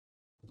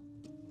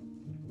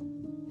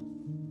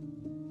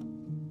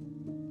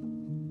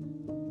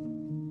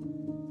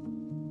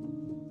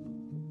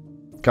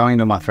going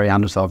to my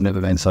 300s, I've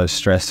never been so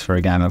stressed for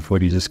a game of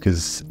footy just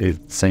because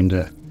it seemed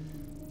to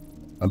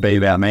be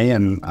about me,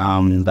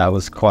 and that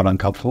was quite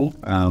uncomfortable.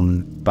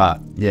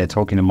 But yeah,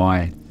 talking to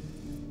my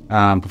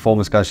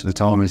performance coach at the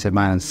time, he said,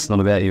 "Man, it's not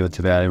about you, it's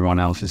about everyone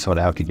else. It's sort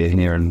of how to get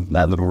here." And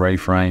that little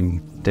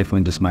reframe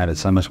definitely just made it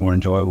so much more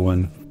enjoyable.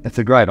 And it's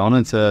a great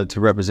honour to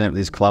represent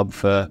this club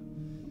for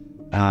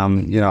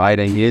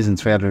 18 years and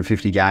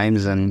 350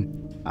 games.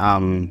 And I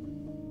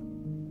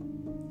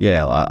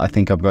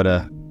think I've got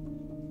to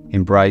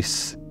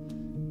embrace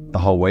the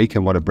whole week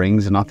and what it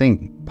brings. And I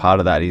think part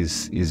of that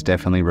is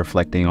definitely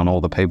reflecting on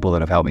all the people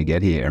that have helped me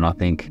get here. And I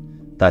think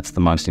that's the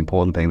most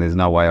important thing. There's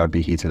no way I'd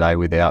be here today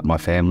without my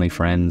family,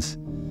 friends,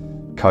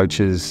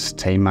 coaches,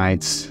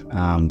 teammates,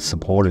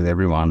 support of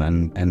everyone.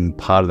 And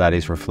part of that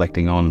is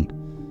reflecting on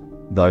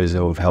those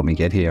who have helped me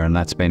get here. And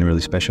that's been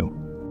really special.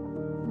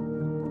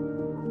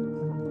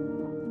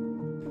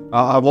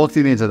 I walked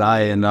in here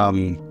today and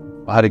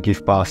I had a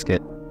gift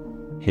basket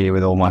here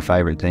with all my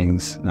favourite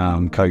things.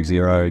 Coke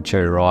Zero,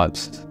 Cherry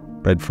Ripes,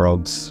 Red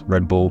Frogs,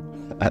 Red Bull,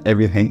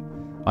 everything.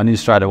 I knew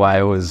straight away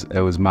it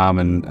was Mum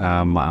and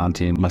my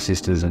auntie and my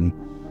sisters and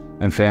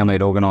family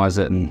had organised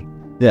it, and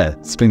yeah,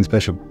 it's been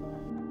special.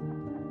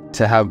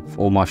 To have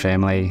all my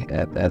family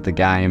at the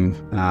game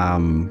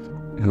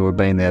who have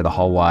been there the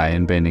whole way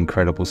and been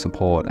incredible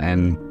support,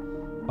 and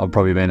I've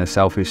probably been a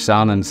selfish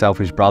son and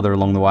selfish brother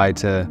along the way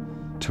to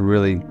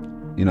really,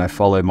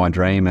 follow my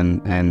dream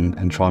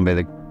and try and be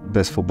the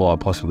best footballer I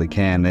possibly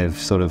can. They've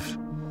sort of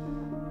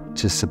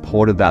just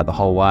supported that the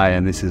whole way,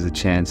 and this is a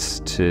chance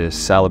to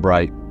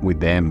celebrate with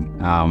them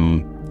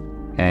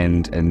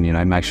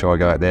and make sure I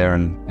go out there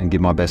and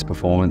give my best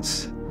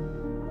performance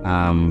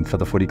for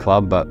the footy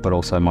club, but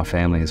also my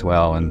family as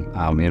well. And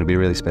it'll be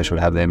really special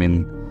to have them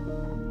in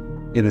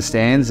the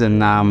stands. And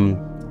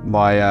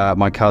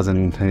my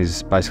cousin,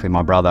 who's basically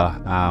my brother,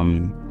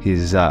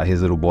 his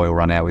little boy will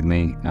run out with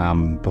me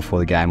before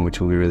the game, which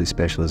will be really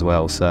special as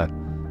well. So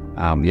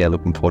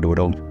looking forward to it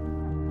all.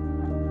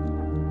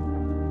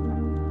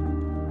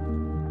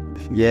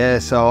 Yeah,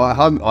 so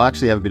I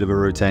actually have a bit of a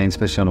routine,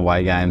 especially on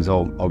away games.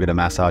 I'll get a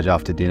massage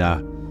after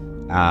dinner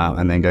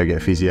and then go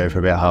get physio for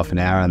about half an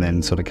hour and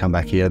then sort of come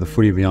back here. The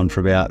footy will be on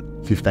for about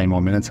 15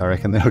 more minutes, I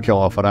reckon. Then I'll go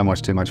off. I don't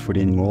watch too much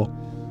footy anymore.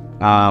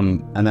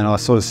 And then I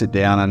sort of sit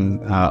down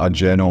and I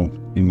journal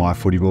in my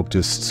footy book,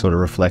 just sort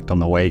of reflect on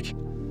the week,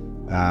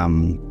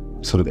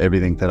 sort of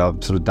everything that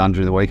I've sort of done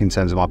during the week in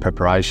terms of my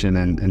preparation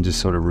and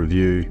just sort of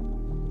review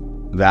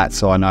that,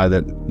 so I know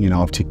that,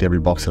 I've ticked every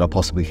box that I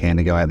possibly can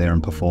to go out there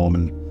and perform,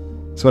 and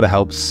sort of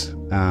helps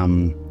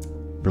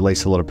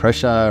release a lot of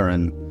pressure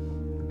and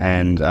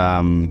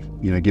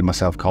give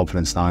myself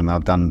confidence knowing that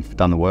I've done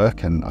the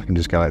work and I can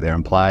just go out there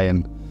and play.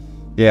 And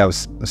yeah, I'll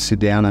sit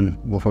down and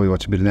we'll probably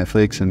watch a bit of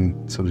Netflix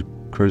and sort of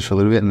cruise for a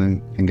little bit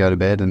and then go to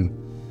bed, and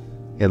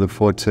yeah, look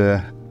forward to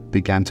a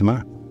big game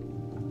tomorrow.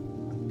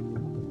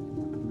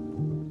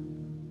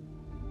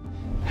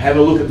 Have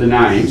a look at the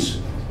names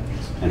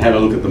and have a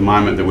look at the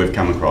moment that we've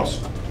come across.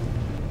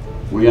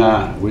 We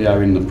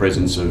are in the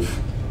presence of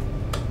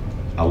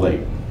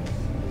elite.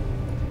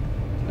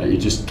 You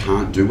just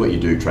can't do what you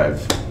do, Trav,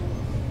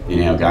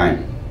 in our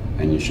game,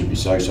 and you should be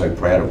so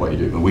proud of what you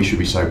do. But we should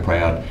be so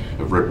proud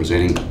of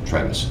representing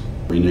Travis.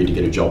 We need to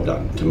get a job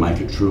done to make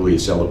it truly a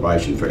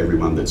celebration for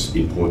everyone that's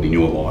important in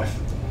your life.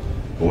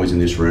 Boys in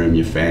this room,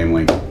 your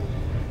family,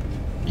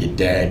 your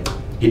dad.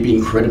 He'd be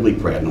incredibly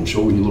proud, and I'm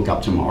sure when you look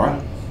up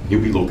tomorrow, he'll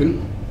be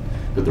looking,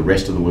 but the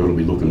rest of the world will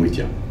be looking with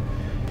you.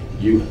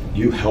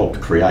 You helped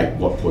create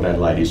what Port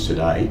Adelaide is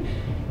today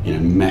in a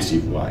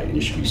massive way, and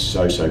you should be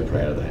so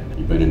proud of that.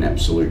 You've been an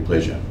absolute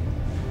pleasure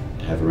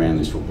to have around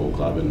this football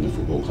club, and the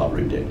football club are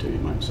in debt to you,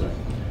 mate. So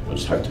I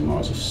just hope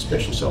tomorrow's a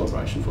special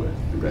celebration for you.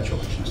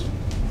 Congratulations.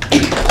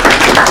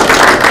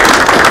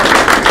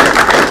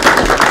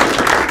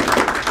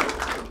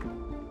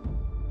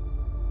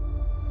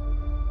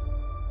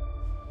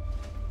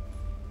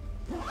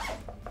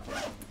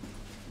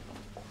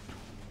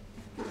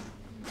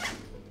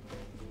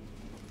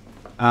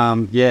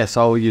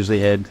 So I'll usually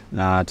head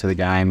to the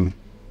game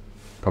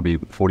probably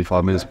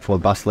 45 minutes before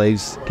the bus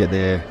leaves, get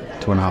there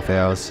 2.5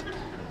 hours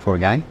for a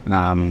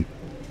game,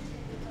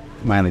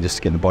 mainly just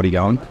to get the body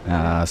going.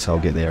 So I'll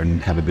get there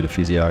and have a bit of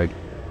physio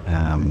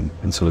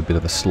and sort of a bit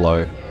of a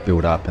slow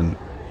build up. And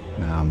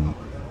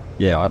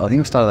I think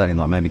I started that in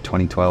like maybe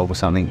 2012 or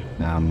something,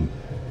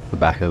 the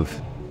back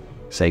of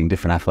seeing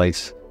different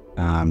athletes,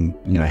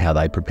 how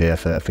they prepare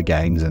for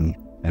games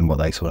and what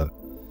they sort of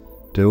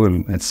do,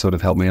 and it's sort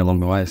of helped me along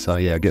the way. So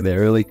yeah, I get there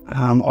early.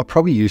 I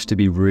probably used to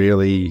be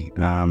really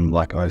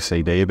like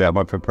OCD about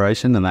my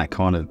preparation, and that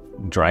kind of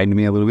drained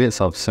me a little bit.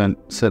 So I've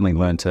certainly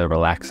learned to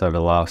relax over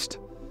the last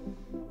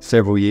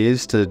several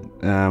years to,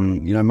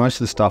 most of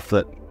the stuff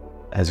that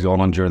has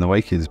gone on during the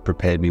week has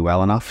prepared me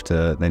well enough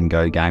to then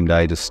go game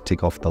day, just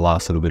tick off the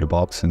last little bit of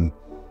box and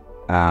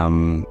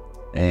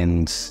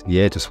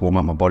just warm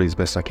up my body as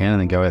best I can and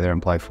then go out there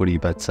and play footy.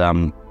 But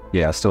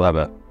I still have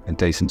a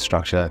decent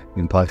structure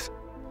in place.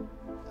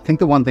 I think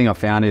the one thing I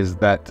found is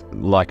that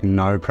like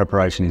no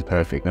preparation is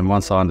perfect, and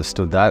once I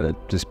understood that, it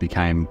just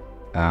became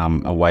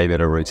a way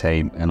better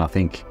routine. And I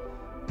think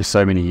for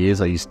so many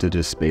years I used to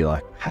just be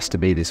like, has to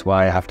be this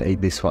way, I have to eat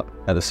this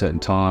at a certain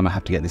time, I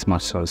have to get this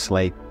much sort of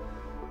sleep.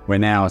 Where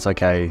now it's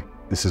okay,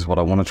 this is what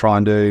I want to try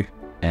and do,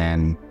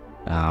 and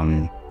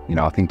you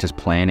know, I think just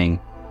planning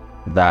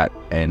that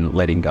and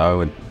letting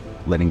go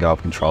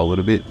of control a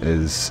little bit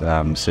has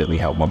certainly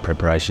helped my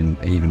preparation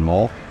even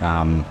more.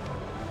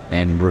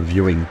 And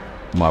reviewing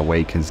my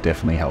week has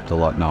definitely helped a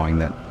lot, knowing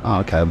that, oh,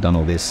 okay, I've done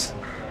all this,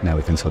 now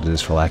we can sort of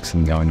just relax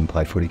and go in and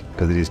play footy,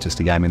 because it is just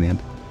a game in the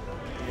end.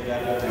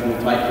 And we'll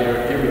take care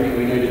of everything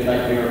we need to take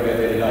care of out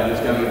there today. Let's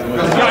go and enjoy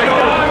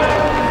it.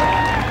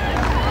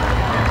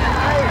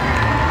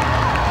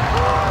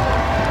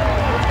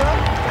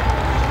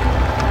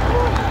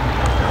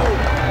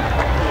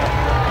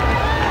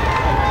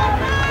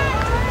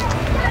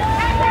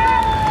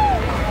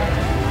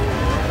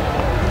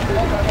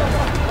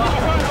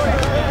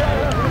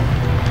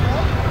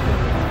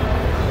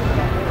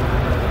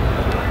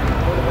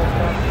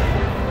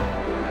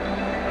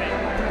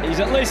 He's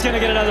at least going to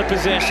get another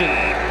possession.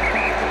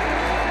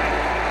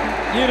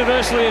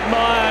 Universally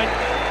admired.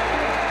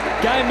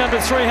 Game number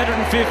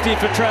 350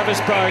 for Travis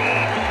Boak.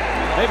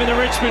 Even the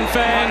Richmond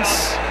fans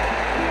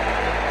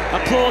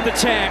applaud the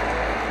champ.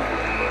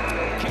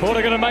 Port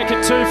are going to make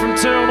it 2 from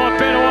 2, and what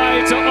better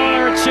way to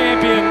honour a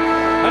champion,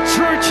 a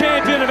true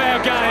champion of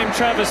our game,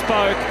 Travis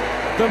Boak,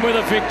 than with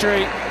a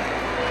victory.